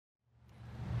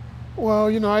Well,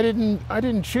 I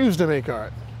didn't choose to make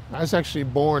art. I was actually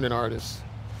born an artist.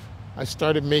 I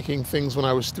started making things when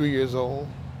I was 3 years old,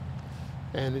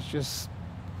 and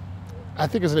I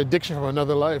think it's an addiction from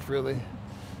another life, really.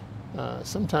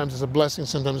 Sometimes it's a blessing,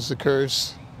 sometimes it's a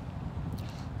curse,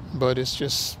 but it's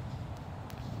just,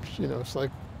 it's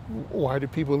like, why do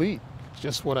people eat? It's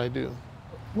just what I do.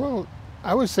 Well,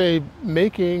 I would say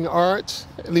making art,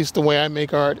 at least the way I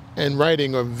make art, and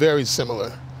writing are very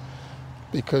similar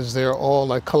because they're all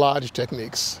like collage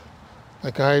techniques.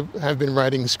 Like I have been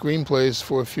writing screenplays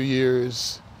for a few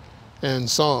years and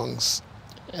songs,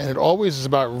 and it always is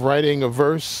about writing a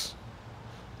verse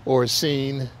or a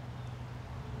scene,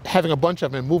 having a bunch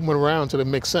of them and moving them around till it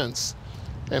makes sense.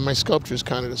 And my sculpture is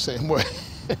kind of the same way.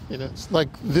 It's like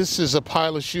this is a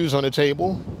pile of shoes on a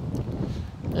table,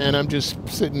 and I'm just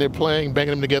sitting there playing,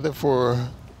 banging them together for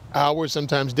hours,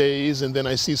 sometimes days, and then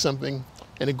I see something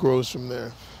and it grows from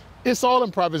there. It's all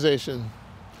improvisation.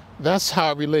 That's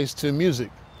how it relates to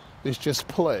music. It's just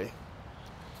play.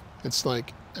 It's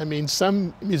like,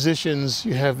 some musicians,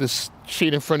 you have this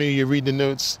sheet in front of you, you read the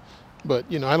notes, but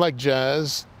I like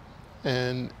jazz,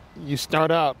 and you start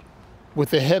out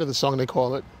with the head of the song, they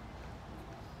call it,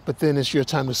 but then it's your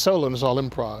time to solo, and it's all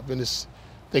improv, and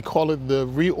they call it the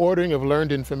reordering of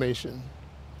learned information.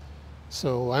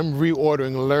 So I'm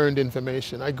reordering learned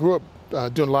information. I grew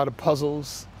up doing a lot of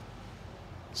puzzles,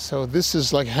 so this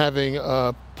is like having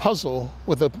a puzzle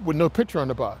with no picture on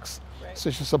the box. Right. So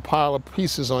it's just a pile of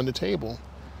pieces on the table,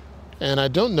 and I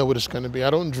don't know what it's going to be. I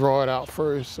don't draw it out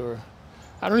first, or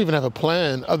I don't even have a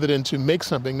plan other than to make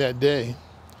something that day.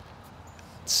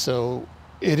 So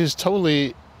it is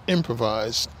totally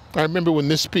improvised. I remember when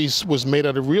this piece was made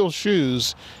out of real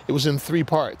shoes, it was in 3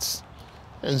 parts.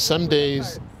 And some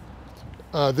days,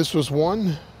 this was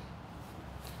 1,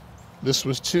 this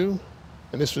was 2,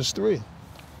 and this was 3.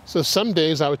 So some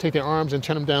days I would take their arms and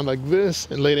turn them down like this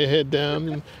and lay their head down,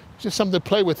 and just something to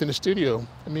play with in the studio.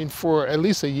 For at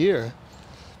least a year.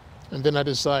 And then I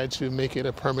decided to make it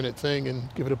a permanent thing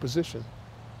and give it a position.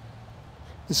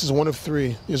 This is one of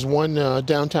 3. There's one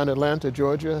downtown Atlanta,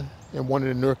 Georgia, and one in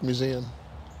the Newark Museum.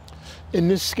 In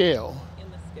this scale.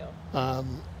 I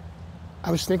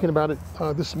was thinking about it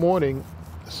this morning.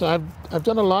 So I've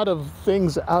done a lot of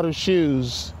things out of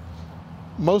shoes,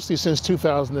 mostly since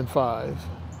 2005.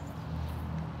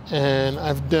 And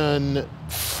I've done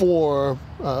 4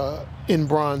 in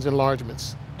bronze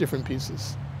enlargements, different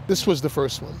pieces. This was the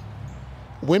first one.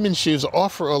 Women's shoes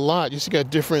offer a lot. You see, got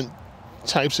different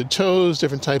types of toes,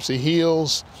 different types of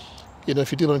heels.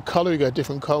 If you're dealing in color, you got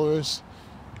different colors.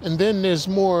 And then there's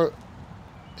more,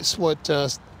 it's what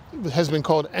has been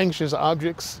called anxious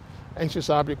objects. Anxious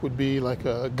object would be like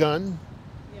a gun,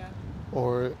 yeah,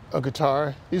 or a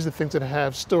guitar. These are things that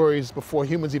have stories before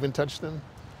humans even touch them.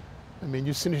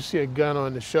 As soon as you see a gun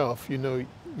on the shelf,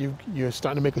 you're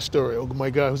starting to make a story. Oh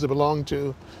my God, who's it belong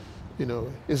to?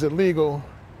 Is it legal?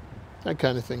 That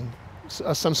kind of thing.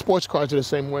 Some sports cars are the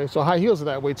same way, so high heels are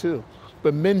that way too,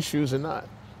 but men's shoes are not.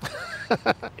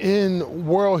 In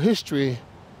world history,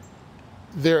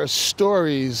 there are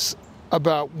stories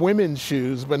about women's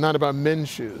shoes, but not about men's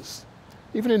shoes.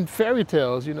 Even in fairy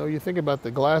tales, you think about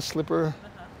the glass slipper.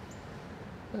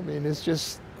 It's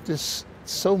just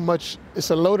so much, it's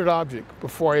a loaded object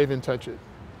before I even touch it.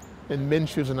 And men's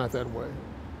shoes are not that way.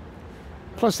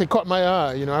 Plus, they caught my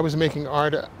eye. I was making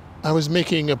art. I was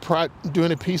doing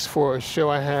a piece for a show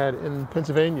I had in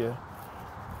Pennsylvania,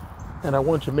 and I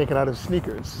wanted to make it out of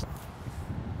sneakers.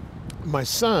 My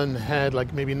son had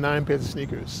like maybe 9 pairs of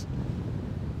sneakers.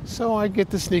 So I get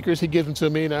the sneakers, he gives them to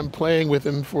me, and I'm playing with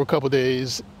them for a couple of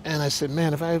days. And I said,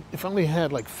 man, if I only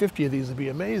had like 50 of these, it'd be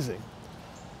amazing.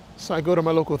 So I go to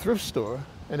my local thrift store,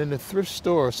 and in the thrift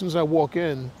store, as soon as I walk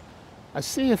in, I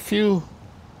see a few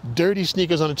dirty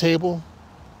sneakers on the table,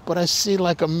 but I see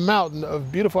like a mountain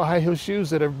of beautiful high heel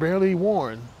shoes that are barely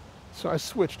worn. So I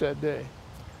switched that day,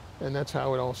 and that's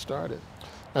how it all started.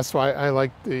 That's why I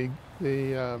like the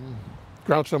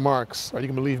Groucho Marx, "Are you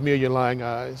gonna believe me or your lying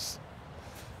eyes?"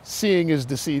 Seeing is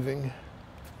deceiving.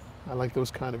 I like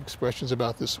those kind of expressions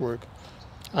about this work.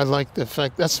 I like the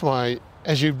fact, that's why,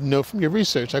 as you know from your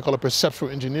research, I call it perceptual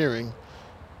engineering,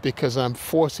 because I'm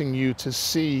forcing you to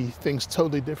see things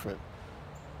totally different.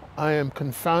 I am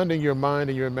confounding your mind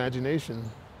and your imagination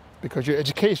because your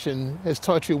education has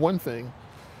taught you one thing.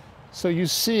 So you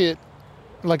see it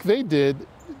like they did.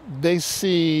 They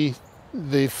see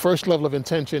the first level of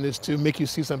intention is to make you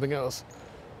see something else.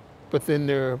 But then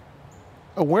their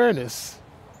awareness,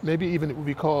 maybe even it would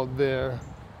be called their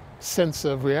sense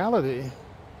of reality,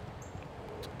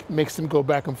 makes them go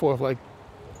back and forth, like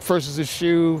first is a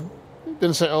shoe, then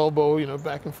it's an elbow,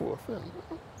 back and forth.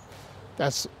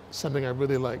 That's something I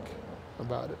really like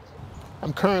about it.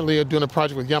 I'm currently doing a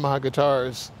project with Yamaha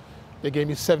Guitars. They gave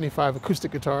me 75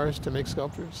 acoustic guitars to make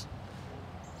sculptures.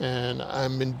 And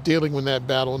I'm dealing with that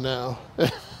battle now.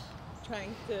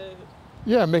 Trying to...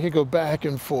 Yeah, make it go back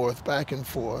and forth.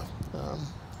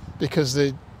 Because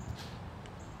the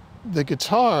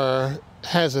guitar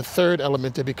has a third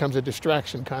element that becomes a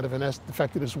distraction, kind of, and that's the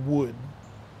fact that it's wood.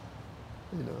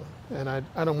 You know, and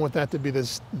I don't want that to be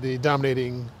the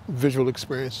dominating visual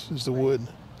experience, is the wood.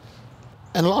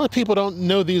 And a lot of people don't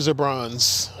know these are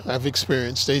bronze, I've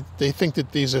experienced. They think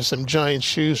that these are some giant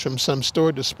shoes from some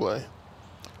store display.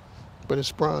 But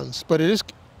it's bronze. But it is,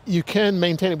 you can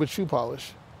maintain it with shoe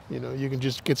polish. You know, you can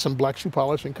just get some black shoe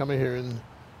polish and come in here and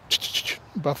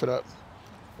buff it up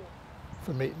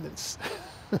for maintenance.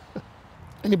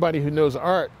 Anybody who knows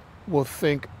art will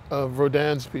think of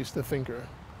Rodin's piece, The Thinker.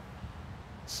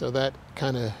 So that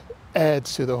kind of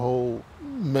adds to the whole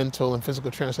mental and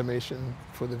physical transformation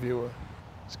for the viewer.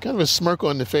 It's kind of a smirk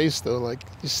on the face, though,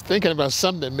 like just thinking about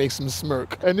something that makes them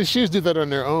smirk. And the shoes do that on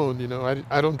their own, you know.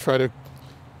 I don't try to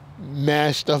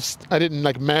mash stuff. I didn't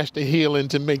like mash the heel in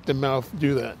to make the mouth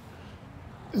do that.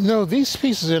 No, these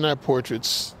pieces are not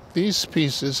portraits. These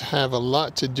pieces have a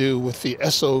lot to do with the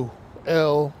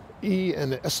S-O-L-E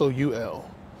and the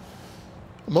S-O-U-L.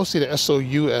 Mostly the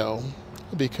S-O-U-L,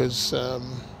 because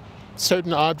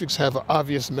certain objects have an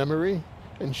obvious memory,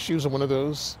 and shoes are one of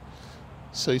those.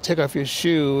 So you take off your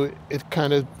shoe, it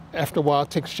kind of, after a while,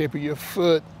 takes the shape of your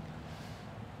foot,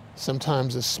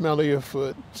 sometimes the smell of your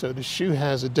foot. So the shoe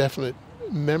has a definite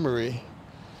memory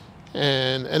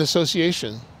and an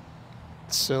association.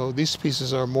 So these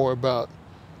pieces are more about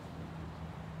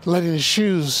letting the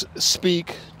shoes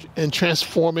speak and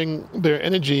transforming their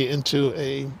energy into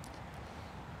a,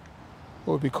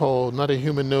 what would be called, not a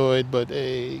humanoid, but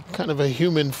a kind of a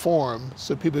human form,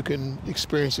 so people can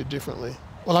experience it differently.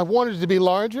 Well, I wanted it to be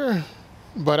larger,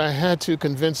 but I had to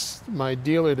convince my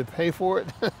dealer to pay for it.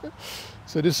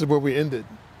 So this is where we ended,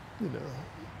 you know.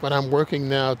 But I'm working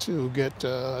now to get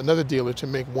another dealer to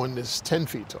make one that's 10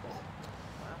 feet tall.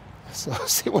 So I'll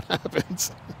see what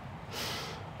happens.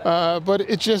 But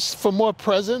it just, for more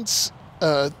presence,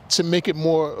 to make it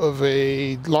more of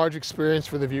a large experience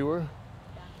for the viewer.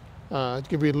 You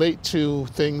can relate to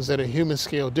things at a human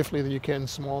scale differently than you can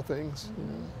small things. You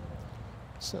know?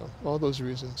 So, all those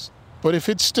reasons. But if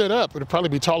it stood up, it would probably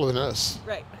be taller than us.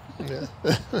 Right. Yeah.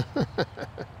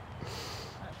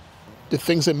 The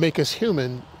things that make us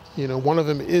human, you know, one of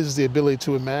them is the ability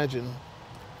to imagine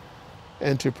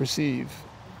and to perceive.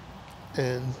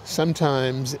 And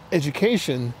sometimes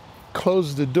education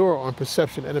closes the door on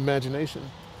perception and imagination,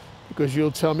 because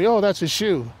you'll tell me, oh, that's a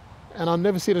shoe, and I'll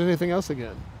never see it as anything else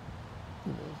again.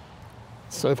 You know?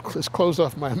 So it's closed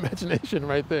off my imagination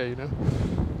right there, you know.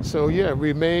 So yeah,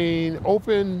 remain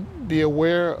open, be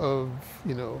aware of,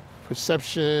 you know,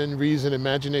 perception, reason,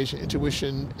 imagination,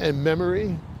 intuition, and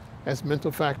memory as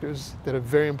mental factors that are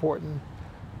very important,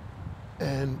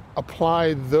 and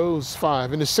apply those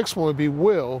 5. And the 6th one would be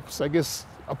will. So I guess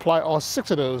apply all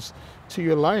 6 of those to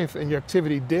your life and your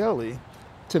activity daily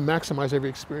to maximize every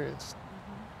experience.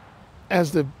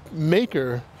 As the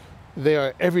maker, they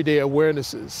are everyday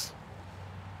awarenesses.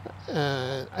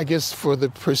 I guess for the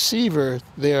perceiver,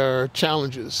 they are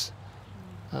challenges,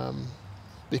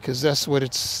 because that's what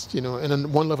it's, you know, and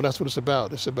on one level, that's what it's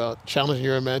about. It's about challenging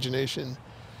your imagination.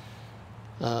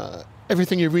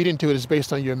 Everything you read into it is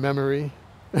based on your memory,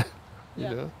 you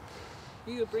know.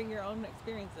 You bring your own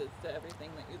experiences to everything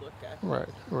that you look at. Right,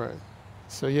 right.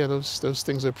 So yeah, those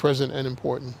things are present and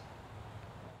important.